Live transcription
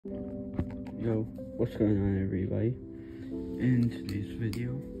Yo, what's going on, everybody? In today's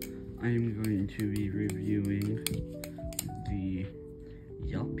video, I am going to be reviewing the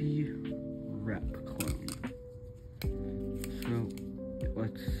Yuppie Rep Clone. So,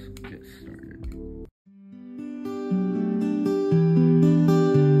 let's get started.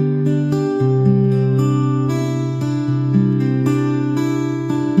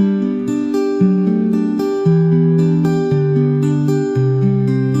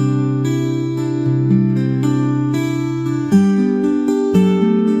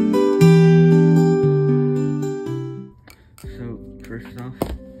 First off,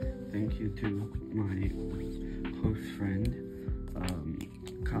 thank you to my close friend,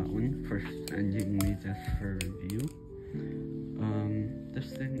 Colin, for sending me this for review. This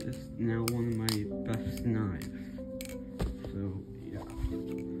thing is now one of my best knives. So, yeah.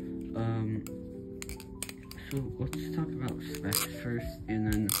 So let's talk about specs first, and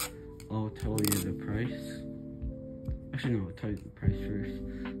then I'll tell you the price. Actually, no, I'll tell you the price first.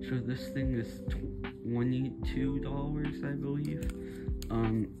 So this thing is $22, I believe.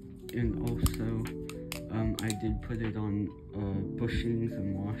 And also, I did put it on bushings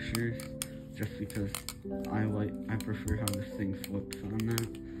and washers, just because I prefer how this thing flips on that.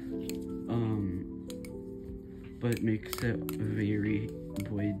 But it makes it very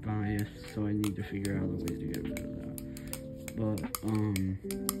blade biased, so I need to figure out a way to get rid of that. But I'm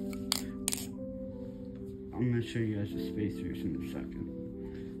gonna show you guys the spacers in a second.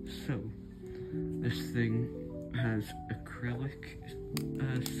 So, this thing has acrylic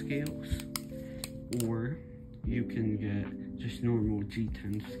scales, or you can get just normal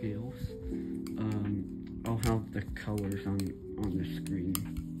G10 scales. I'll have the colors on the screen.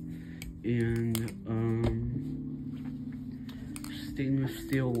 And stainless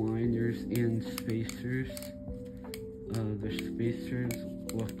steel liners and spacers. The spacers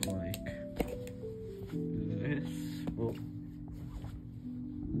look like this. Well,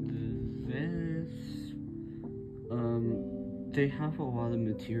 they have a lot of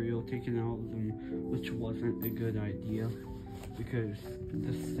material taken out of them, which wasn't a good idea, because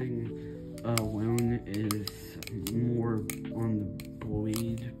this thing alone is more on the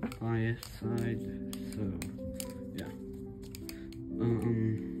blade bias side, so yeah.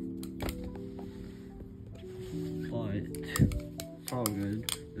 But it's all good.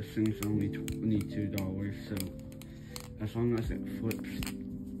 This thing's only $22, so as long as it flips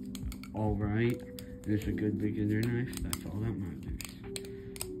alright, it's a good beginner knife, that's all that matters.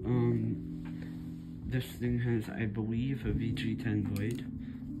 This thing has, I believe, a VG10 blade.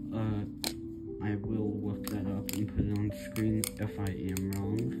 I will look that up and put it on screen if I am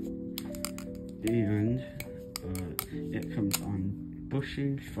wrong. And it comes on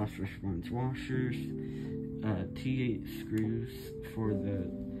bushings, fast response washers, T8 screws for the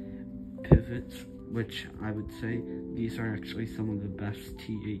pivots, which I would say these are actually some of the best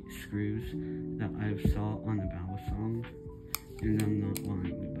T8 screws that I've saw on a balisong, and I'm not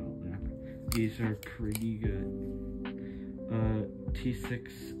lying about that. These are pretty good. T6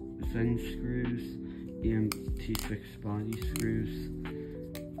 Zen screws and T6 body screws.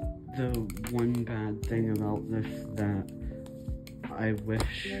 The one bad thing about this that I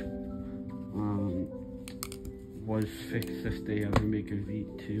wish was fixed if they ever make a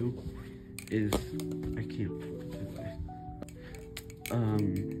V2 is, I can't flip today.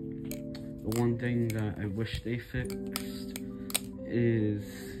 The one thing that I wish they fixed is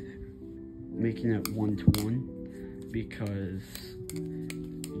making it 1-to-1, because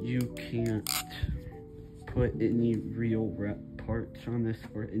you can't put any real rep parts on this,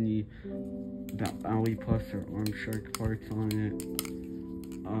 or any Bowie Plus or Arm Shark parts on it.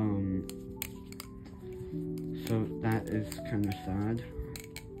 So that is kind of sad.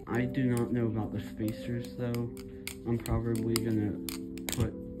 I do not know about the spacers though. I'm probably gonna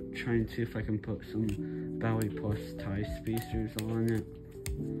try and see if I can put some Bowie Plus tie spacers on it.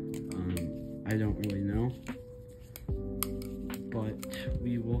 I don't really know, but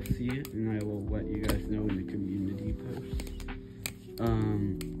we will see it, and I will let you guys know in the community post.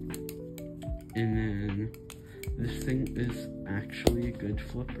 And then this thing is actually a good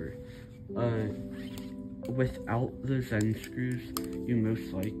flipper. Without the Zen screws, you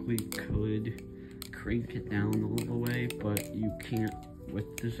most likely could crank it down all the way, but you can't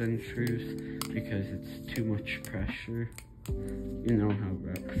with the Zen screws because it's too much pressure. You know how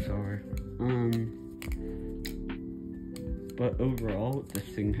reps are. But overall, this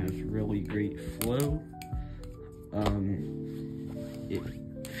thing has really great flow. It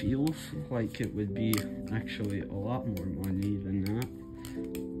feels like it would be actually a lot more money than that.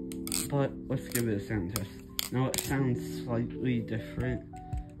 But let's give it a sound test. Now it sounds slightly different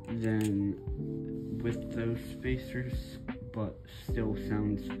than with those spacers, but still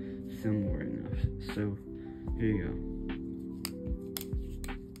sounds similar enough. So here you go.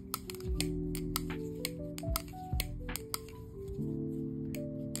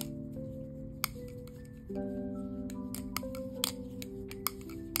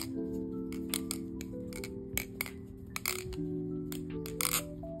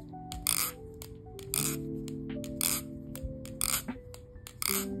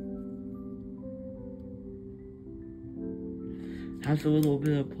 Has a little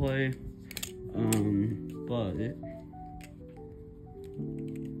bit of play, but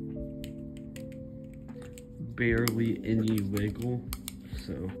barely any wiggle.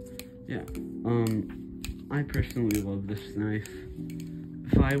 So yeah, I personally love this knife.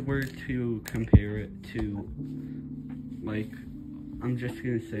 If I were to compare it to, like, I'm just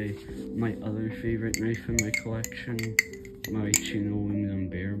gonna say my other favorite knife in my collection, my chain aluminum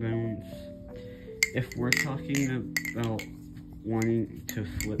bare bones. If we're talking about wanting to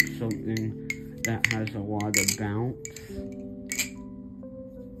flip something that has a lot of bounce,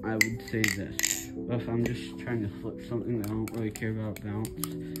 I would say this. But if I'm just trying to flip something that I don't really care about bounce,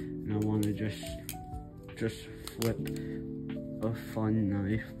 and I want to just flip a fun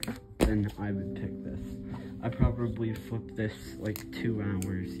knife, then I would pick this. I probably flip this like 2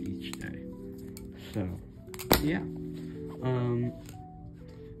 hours each day. So yeah,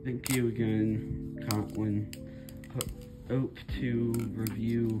 thank you again, Cotlin. Hope to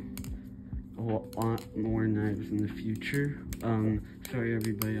review a lot more knives in the future. Sorry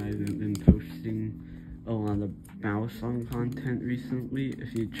everybody, I haven't been posting a lot of balisong content recently.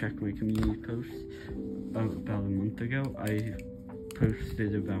 If you check my community posts about a month ago, I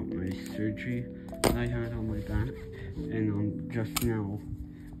posted about my surgery that I had on my back, and I'm just now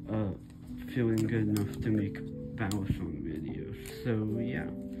feeling good enough to make balisong videos. So yeah.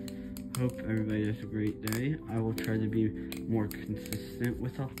 Hope everybody has a great day. I will try to be more consistent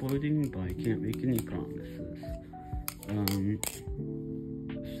with uploading, but I can't make any promises.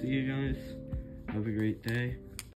 See you guys. Have a great day.